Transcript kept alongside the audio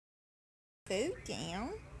food down.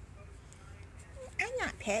 I'm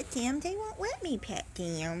not pet them. They won't let me pet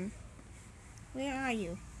them. Where are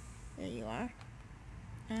you? There you are.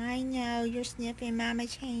 I know, you're sniffing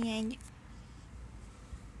Mama's hand.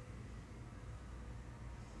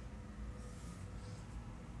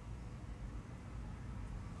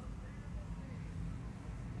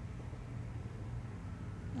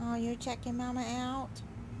 Oh, you're checking Mama out?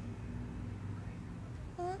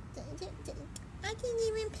 Well, I didn't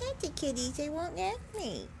even pet the kitties. They won't let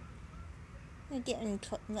me. They didn't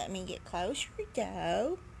let me get closer,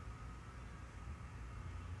 though.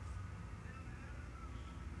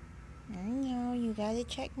 I know, you gotta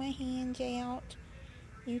check my hands out.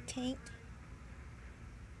 You think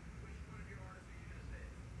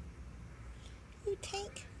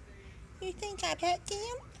I pet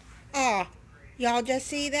them? Ah, y'all just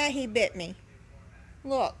see that? He bit me.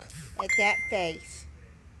 Look at that face.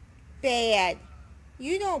 Bad.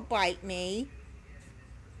 You don't bite me.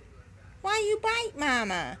 Why you bite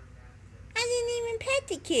Mama? I didn't even pet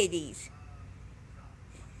the kitties.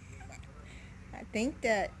 I think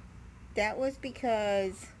that was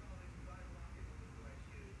because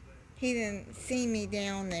he didn't see me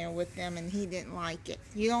down there with them and he didn't like it.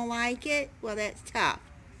 You don't like it? Well, that's tough.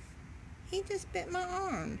 He just bit my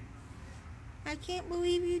arm. I can't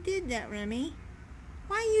believe you did that, Remy.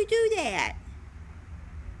 Why you do that?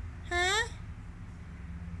 Huh?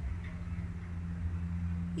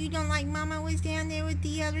 You don't like Mama was down there with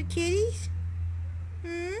the other kitties?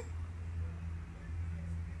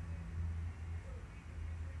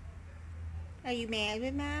 Are you mad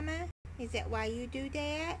with Mama? Is that why you do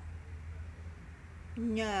that?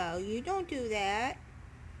 No, you don't do that.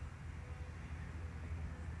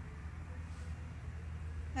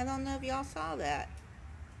 I don't know if y'all saw that.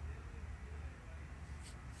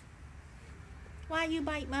 Why you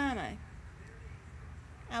bite Mama?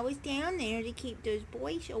 I was down there to keep those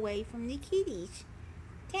boys away from the kitties.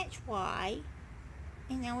 That's why.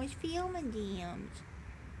 And I was filming them.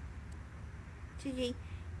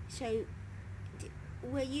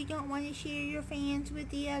 Well, you don't want to share your fans with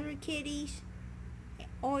the other kitties?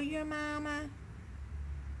 Or your Mama?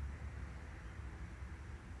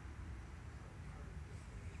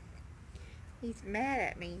 He's mad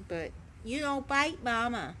at me, but you don't bite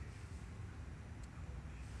Mama.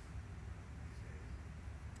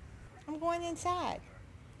 I'm going inside.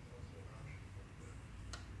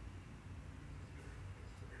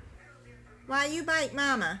 Why you bite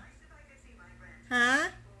Mama? Huh?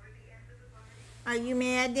 Are you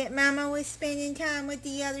mad that Mama was spending time with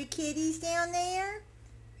the other kitties down there?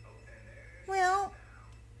 Well,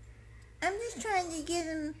 I'm just trying to get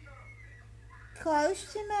them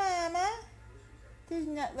close to Mama.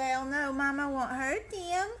 They'll know Mama won't hurt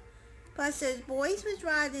them. Plus those boys was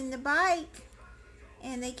riding the bike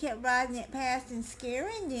and they kept riding it past and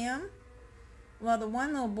scaring them. Well, the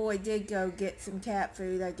one little boy did go get some cat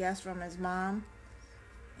food, I guess, from his mom.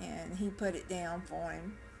 And he put it down for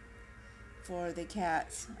him, for the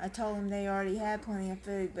cats. I told him they already had plenty of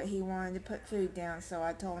food, but he wanted to put food down, so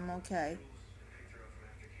I told him okay.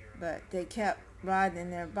 But they kept riding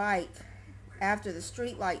their bike. After the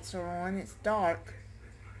street lights are on, it's dark.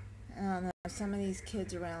 I don't know, some of these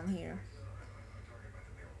kids around here.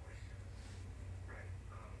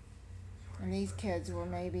 And these kids were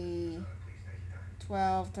maybe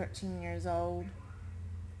 12, 13 years old,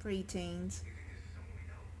 pre-teens.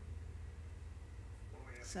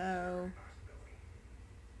 So,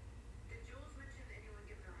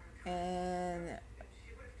 and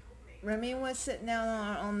Remy was sitting down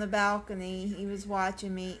on the balcony. He was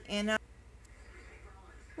watching me, and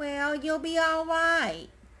well, you'll be all right.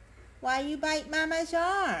 Why you bite Mama's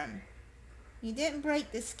arm? You didn't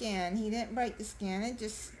break the skin. He didn't break the skin.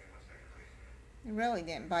 It really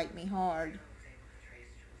didn't bite me hard.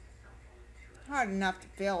 Hard enough to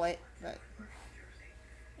feel it, but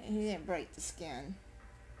he didn't break the skin.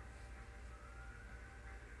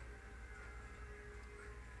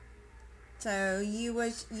 So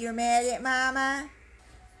you're mad at Mama?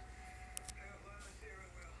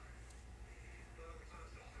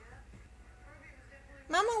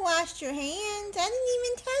 Mama washed your hands. I didn't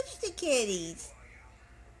even touch the kitties.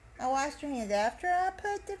 I washed your hands after I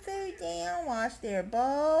put the food down. Washed their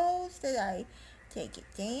bowls. Did I take it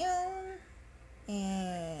down?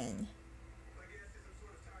 And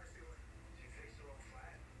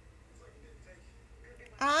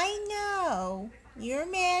I know. You're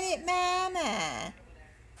mad at Mama.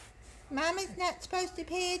 Mama's not supposed to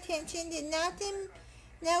pay attention to nothing,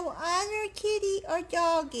 no other kitty or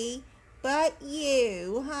doggy but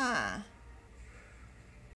you, huh?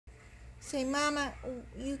 Say, Mama,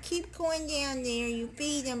 you keep going down there, you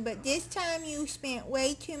feed them, but this time you spent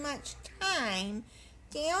way too much time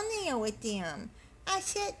down there with them. I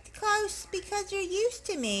sat close because they're used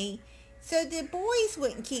to me, so the boys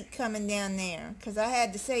wouldn't keep coming down there, because I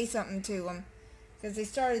had to say something to them, because they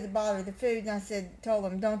started to bother the food, and I told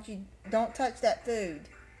them, don't touch that food.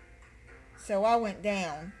 So I went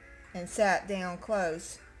down and sat down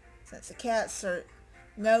close, since the cats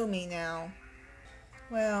know me now.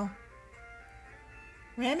 Well,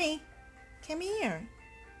 Remy, come here.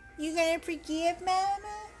 You gonna forgive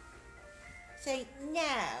Mama? Say,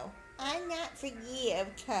 no, I'm not forgive,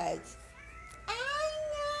 cuz. I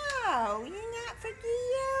know, you're not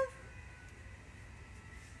forgive.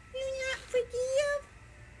 You're not forgive.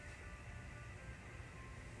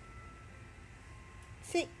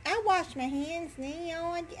 See, I washed my hands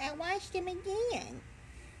now. I washed them again.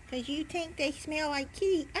 Because you think they smell like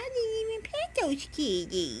kitties. I didn't even pet those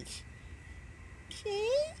kitties.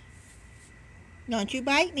 See? Don't you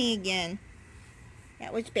bite me again.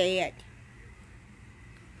 That was bad.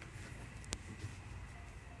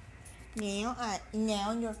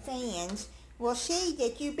 Now your fans will see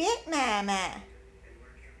that you bit Mama.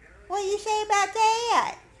 What do you say about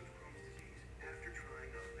that?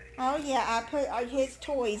 Oh yeah, I put his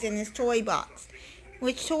toys in his toy box.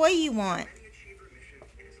 Which toy you want?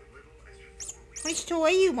 Which toy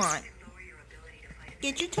you want?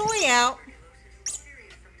 Get your toy out.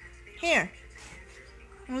 Here.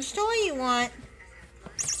 Which toy you want?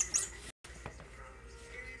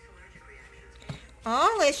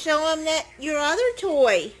 Oh, let's show him your other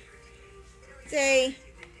toy. Say,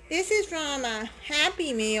 this is from a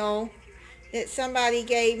Happy Meal that somebody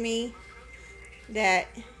gave me, that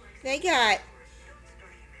they got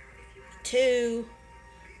 2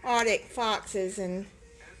 Arctic foxes and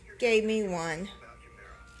gave me one.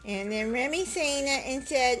 And then Remy seen it and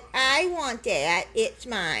said, I want that. It's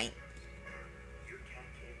mine.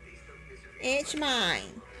 It's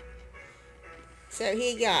mine. So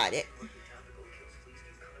he got it.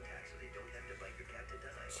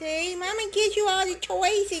 See, Mama gives you all the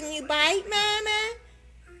toys and you bite, Mama.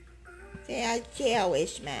 Say, I'm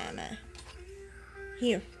jealous, Mama.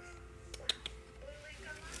 Here.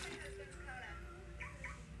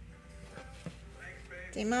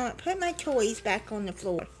 Say, Mama, put my toys back on the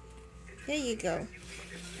floor. There you go.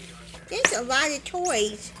 There's a lot of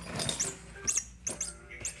toys.